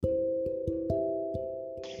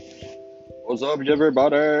What's up,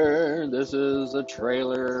 everybody? This is a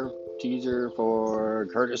trailer teaser for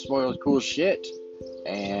Curtis Spoils Cool Shit.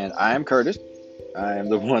 And I'm Curtis. I'm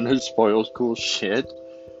the one who spoils cool shit.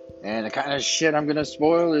 And the kind of shit I'm gonna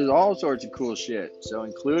spoil is all sorts of cool shit. So,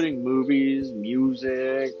 including movies,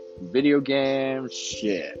 music, video games,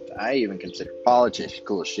 shit. I even consider politics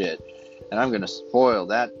cool shit. And I'm gonna spoil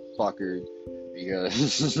that fucker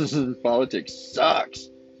because politics sucks.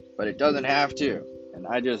 But it doesn't have to. And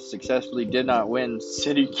I just successfully did not win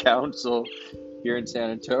city council here in San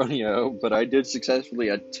Antonio, but I did successfully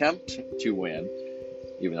attempt to win,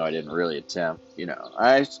 even though I didn't really attempt.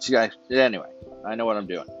 Anyway, I know what I'm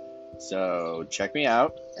doing. So check me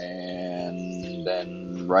out and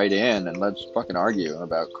then write in and let's fucking argue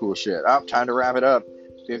about cool shit. Oh, time to wrap it up.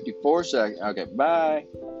 54 seconds. Okay, bye.